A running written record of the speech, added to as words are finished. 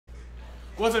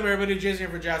What's up, everybody? Jason here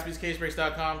for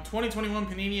JaspysCaseBreaks.com. 2021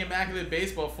 Panini Immaculate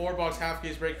Baseball 4-box half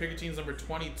case break. Picker teams number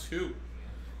 22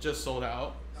 just sold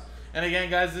out. And again,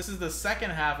 guys, this is the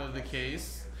second half of the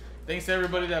case. Thanks to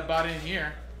everybody that bought in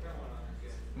here.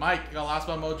 Mike got last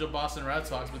spot mojo Boston Red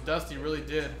Sox, but Dusty really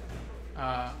did, get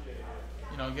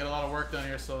a lot of work done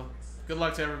here. So good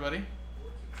luck to everybody.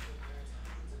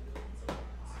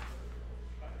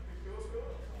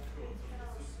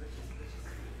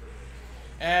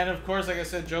 And of course, like I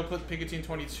said, Joe put Picatinny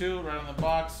 22 right on the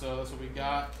box, so that's what we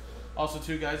got. Also,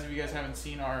 too, guys, if you guys haven't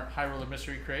seen our High Roller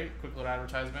Mystery Crate, quick little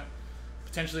advertisement,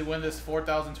 potentially win this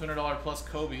 $4,200 plus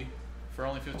Kobe for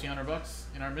only $1,500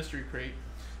 in our Mystery Crate,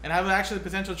 and have actually the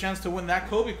potential chance to win that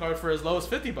Kobe card for as low as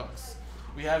 $50.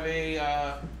 We have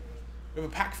a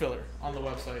pack filler on the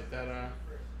website that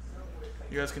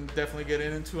you guys can definitely get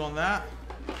into on that.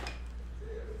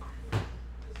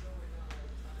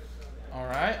 All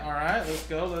right, let's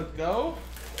go.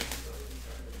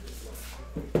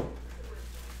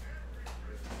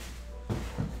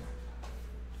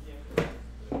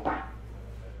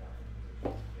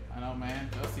 I know, man.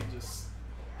 Dusty just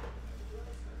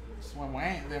went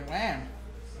wham, then wham.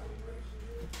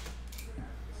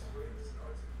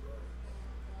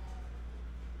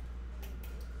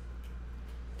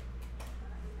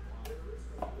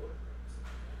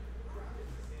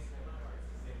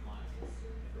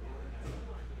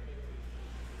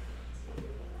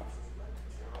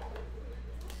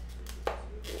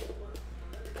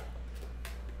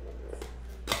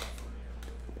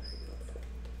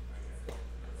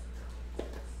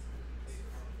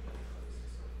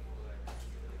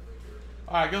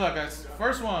 All right, good luck, guys.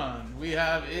 First one we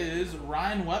have is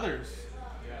Ryan Weathers,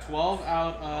 12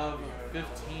 out of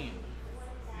 15.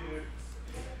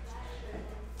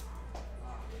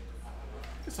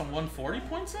 Get some 140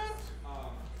 points out?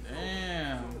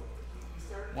 Damn.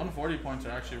 140 points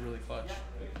are actually really clutch.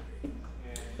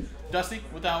 Dusty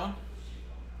with that one.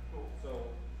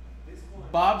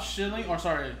 Bob Schilling,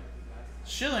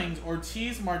 Schillings,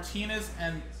 Ortiz, Martinez,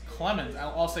 and Clemens.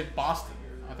 I'll say Boston.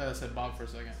 I thought I said Bob for a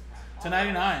second.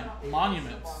 /99,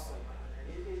 Monuments.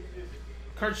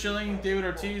 Kurt Schilling, David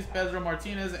Ortiz, Pedro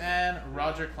Martinez, and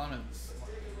Roger Clemens.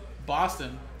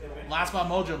 Boston. Last spot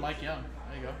mojo, Mike Young.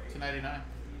 There you go. /99.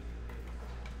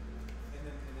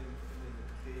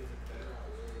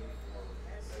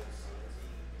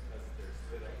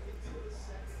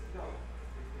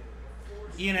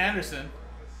 Ian Anderson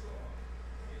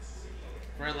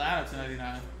for Atlanta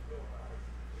 /99.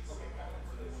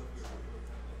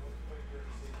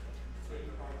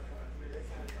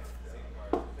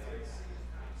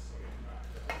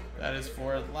 That is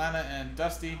for Atlanta and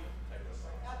Dusty.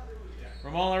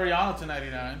 Ramon Laureano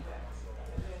 /99.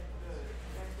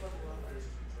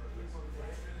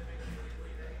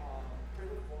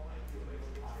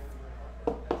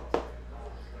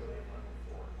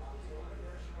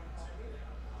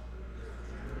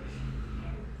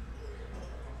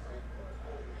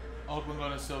 Oakland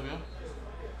going to Silvio.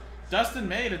 Dustin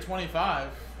May /25.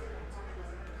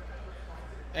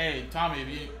 Hey,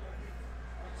 Tommy,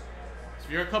 if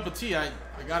you're a cup of tea, I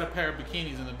got a pair of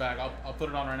bikinis in the back. I'll put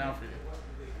it on right now for you.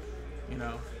 You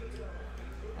know,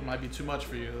 it might be too much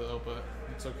for you though, but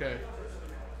it's okay.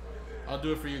 I'll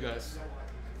do it for you guys.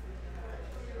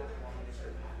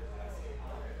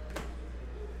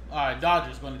 All right,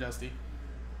 Dodgers going to Dusty.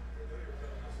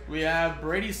 We have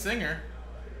Brady Singer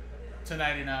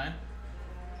 /99.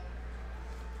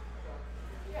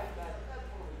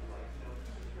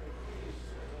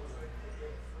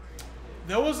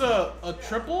 There was a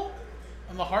triple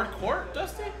on the hard court,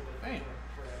 Dusty? Dang.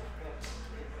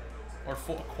 Or a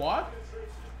quad?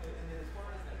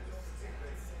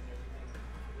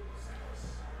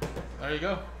 There you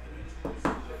go.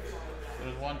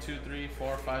 There's 1, 2, 3,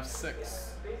 4, 5,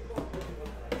 6.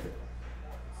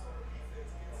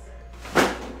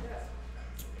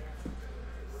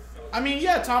 I mean,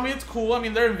 yeah, Tommy, it's cool. I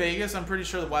mean, they're in Vegas. I'm pretty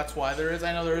sure that's why there is.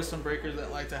 I know there is some breakers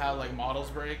that like to have like models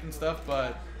break and stuff,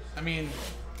 but I mean,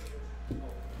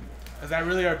 is that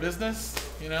really our business?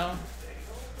 You know?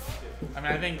 I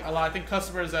mean, I think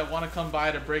customers that want to come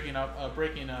by to breaking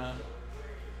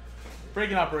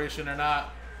operation are not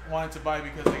wanting to buy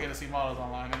because they get to see models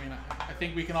online. I mean, I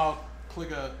think we can all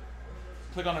click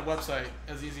on a website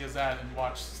as easy as that and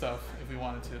watch stuff if we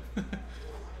wanted to.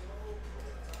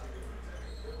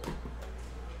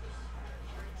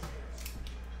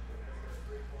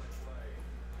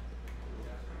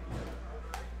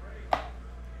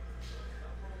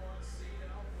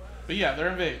 But yeah, they're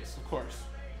in Vegas, of course.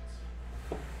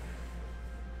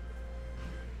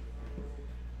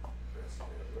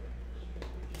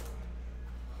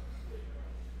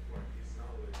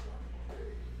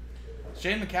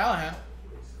 Shane McCallahan.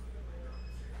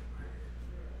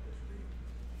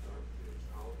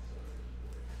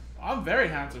 I'm very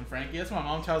handsome, Frankie. That's what my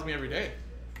mom tells me every day.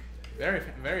 Very,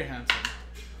 very handsome.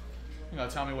 You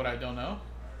gotta tell me what I don't know.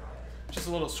 Just a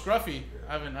little scruffy.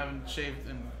 I haven't shaved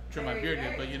and trimmed my beard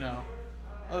yet, but you know,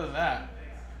 other than that.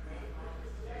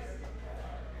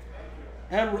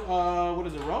 And what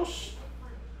is it, Roche?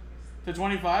 To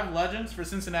 25 Legends for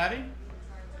Cincinnati.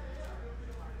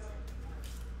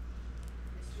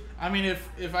 I mean,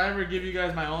 if I ever give you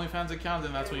guys my OnlyFans account,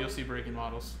 then that's when you'll see breaking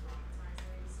models.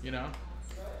 You know?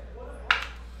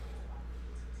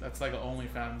 That's like an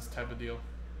OnlyFans type of deal.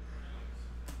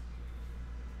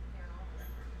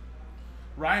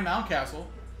 Ryan Mountcastle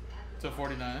to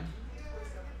 49.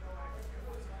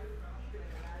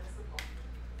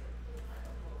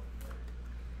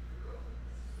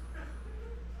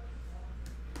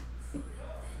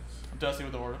 Dusty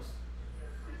with the Orioles.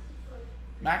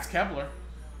 Max Kepler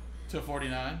to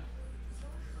 49.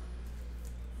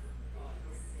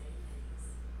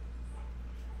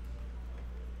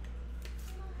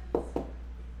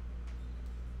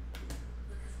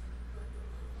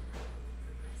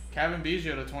 Kevin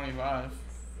Biggio to 25.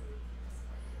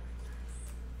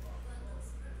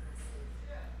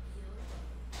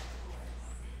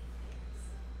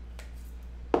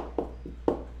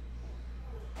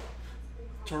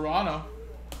 Toronto.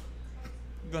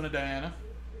 Going to Diana.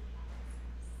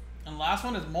 And last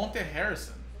one is Monte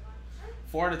Harrison.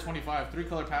 4 to 25.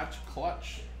 3-color patch.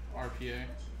 Clutch. RPA.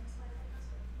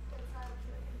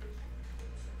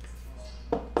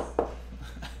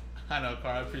 I know,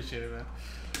 Carl. I appreciate it, man.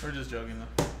 We're just joking,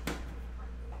 though.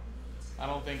 I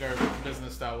don't think our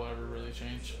business style will ever really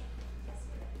change.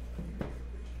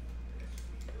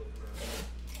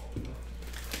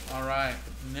 All right.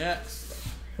 Next.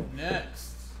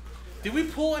 Did we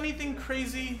pull anything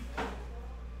crazy?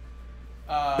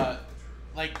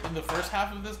 Like in the first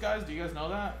half of this, guys? Do you guys know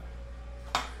that?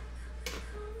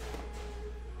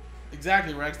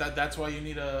 Exactly, Rex. That's why you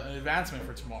need an advancement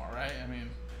for tomorrow, right? I mean,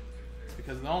 it's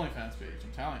because of the OnlyFans page.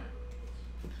 I'm telling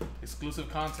you. Exclusive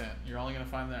content. You're only gonna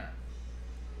find there.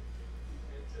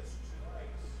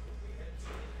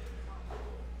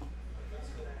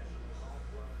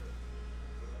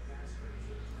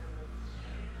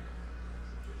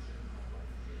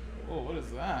 Oh, what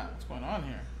is that? What's going on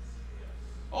here?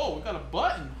 Oh, we got a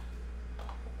button.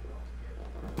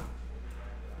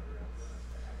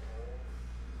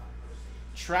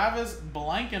 Travis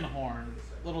Blankenhorn.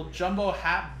 Little jumbo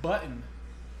hat button.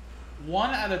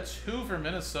 1 out of 2 for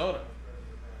Minnesota.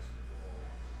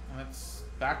 And that's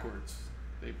backwards.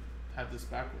 They had this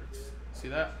backwards. See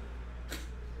that?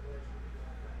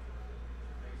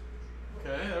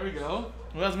 Okay, there we go.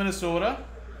 Well, that's Minnesota.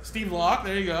 Steve Locke,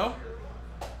 there you go.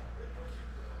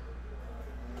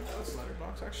 That's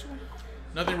letterbox, actually.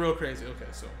 Nothing real crazy.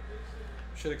 Okay, so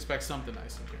should expect something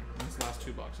nice in here. In these last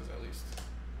 2 boxes, at least.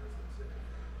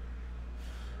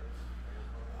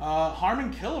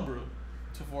 Harmon Killebrew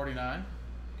to 49.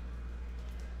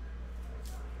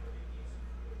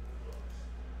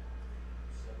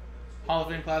 Hall of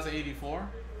Fame class of 84.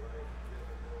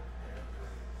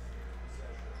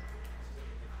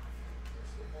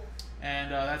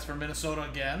 And that's for Minnesota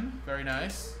again. Very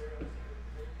nice.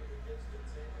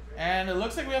 And it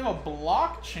looks like we have a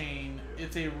blockchain.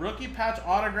 It's a rookie patch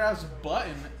autographs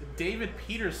button, David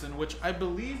Peterson, which I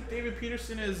believe David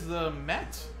Peterson is the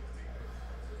Met.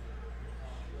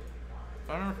 If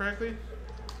I remember correctly.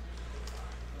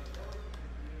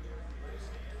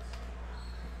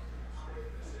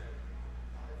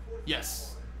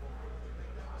 Yes.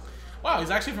 Wow,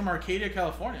 he's actually from Arcadia,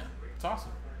 California. It's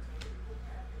awesome.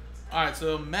 All right,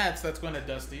 so Mets, that's going to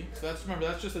Dusty. So that's, remember,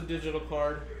 that's just a digital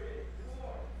card.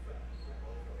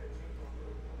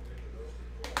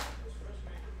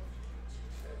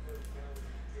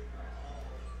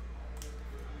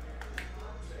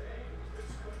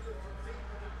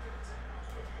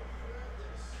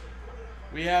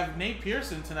 We have Nate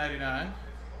Pearson to 99.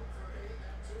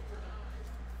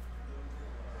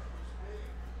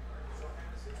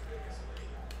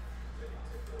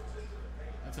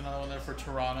 That's another one there for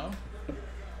Toronto.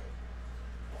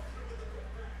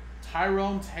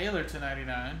 Tyrone Taylor to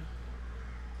 99.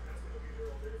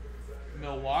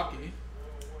 Milwaukee.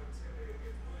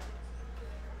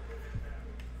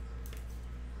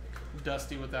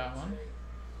 Dusty with that one.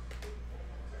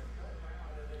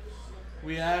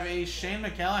 We have a Shane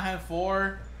McCallahan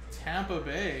for Tampa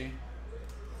Bay.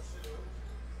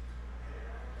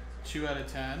 2 out of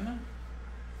 10.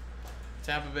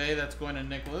 Tampa Bay, that's going to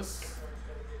Nicholas.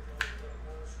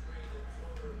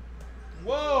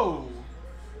 Whoa!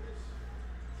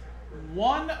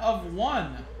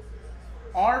 1/1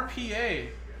 RPA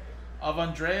of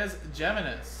Andreas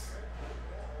Gimenez.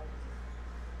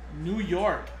 New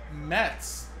York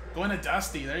Mets. Going to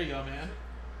Dusty. There you go, man.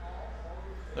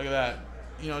 Look at that.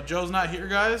 You know, Joe's not here,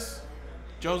 guys.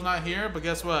 Joe's not here, but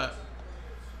guess what?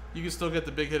 You can still get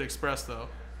the Big Hit Express, though.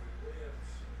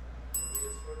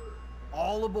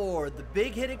 All aboard the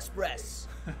Big Hit Express.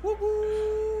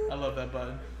 Woo-hoo. I love that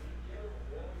button.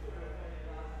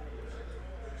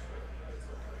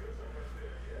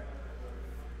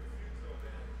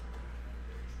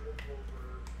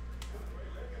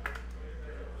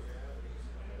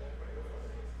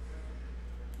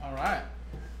 All right.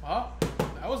 Well,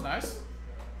 that was nice.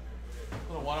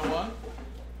 Little 1/1.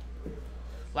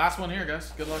 Last one here,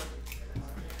 guys. Good luck.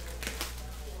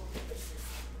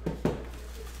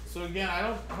 So again, I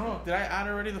don't know. Did I add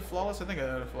already the Flawless? I think I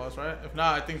added Flawless, right? If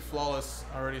not, I think Flawless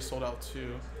already sold out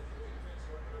too.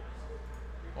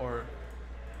 Or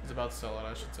is about to sell out,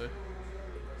 I should say.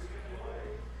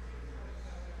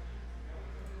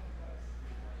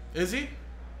 Is he?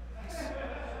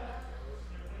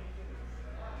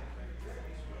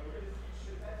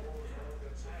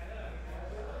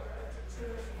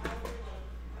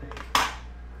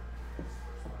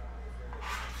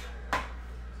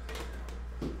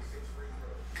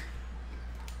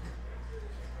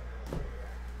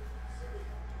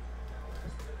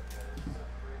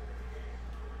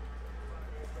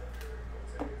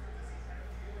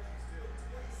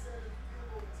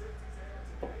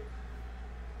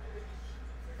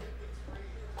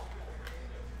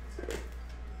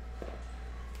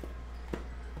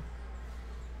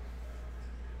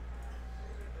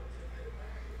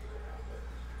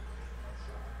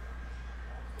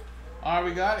 All right,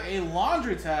 we got a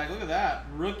laundry tag. Look at that.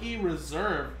 Rookie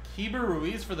reserve. Keeper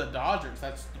Ruiz for the Dodgers.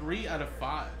 That's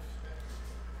 3/5.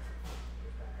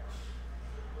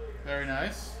 Very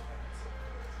nice.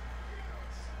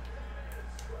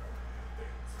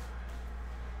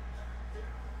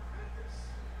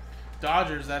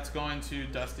 Dodgers, that's going to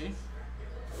Dusty.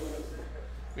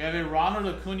 We have a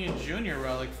Ronald Acuna Jr.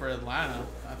 relic for Atlanta.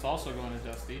 That's also going to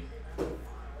Dusty.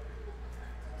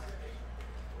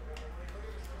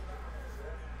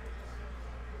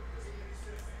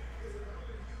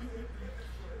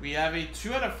 We have a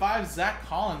 2/5 Zach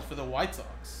Collins for the White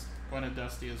Sox. Going to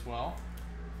Dusty as well.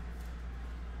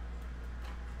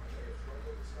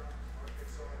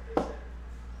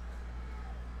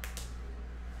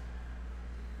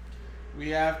 We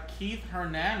have Keith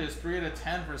Hernandez,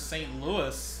 3/10 for St.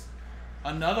 Louis.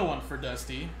 Another one for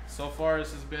Dusty. So far,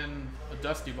 this has been a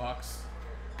Dusty box.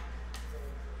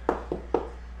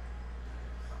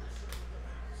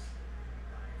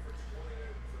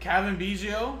 Kevin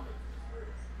Biggio,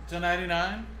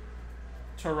 /99.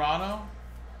 Toronto.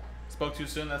 Spoke too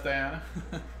soon, that's Diana.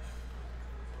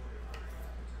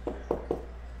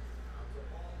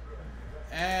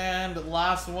 And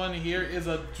last one here is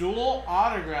a dual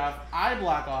autograph, eye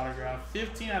black autograph,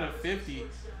 15/50.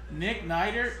 Nick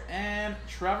Neidert and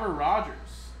Trevor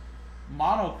Rogers.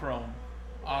 Monochrome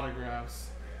autographs.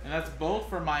 And that's both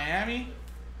for Miami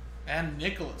and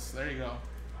Nicholas. There you go. A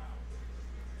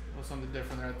little something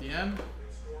different there at the end.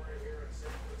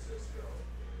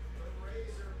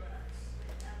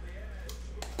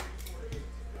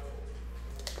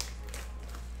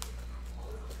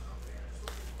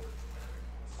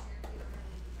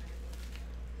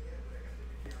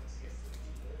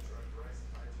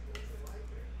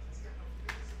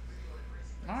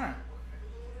 Alright.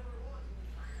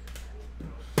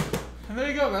 And there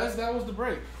you go, guys. That was the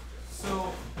break.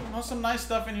 So, some nice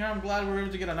stuff in here. I'm glad we were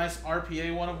able to get a nice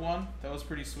RPA 1/1. That was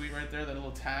pretty sweet right there. That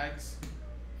little tags.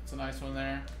 It's a nice one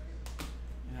there.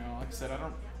 You know, like I said, I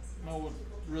don't know what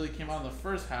really came out in the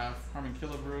first half. Harmon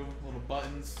Killebrew, little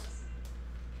buttons.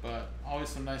 But always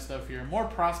some nice stuff here. More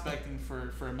prospecting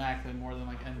for Immaculate more than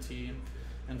like NT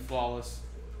and Flawless.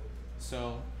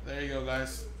 So, there you go,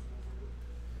 guys.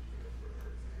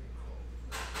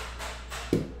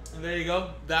 And there you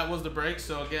go. That was the break.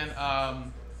 So again,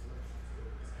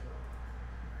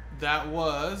 that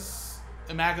was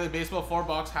Immaculate Baseball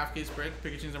 4-box half case break.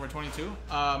 Pikachu's number 22.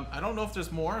 I don't know if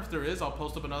there's more. If there is, I'll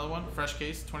post up another one. Fresh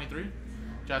case 23.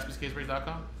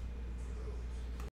 JaspysCaseBreak.com.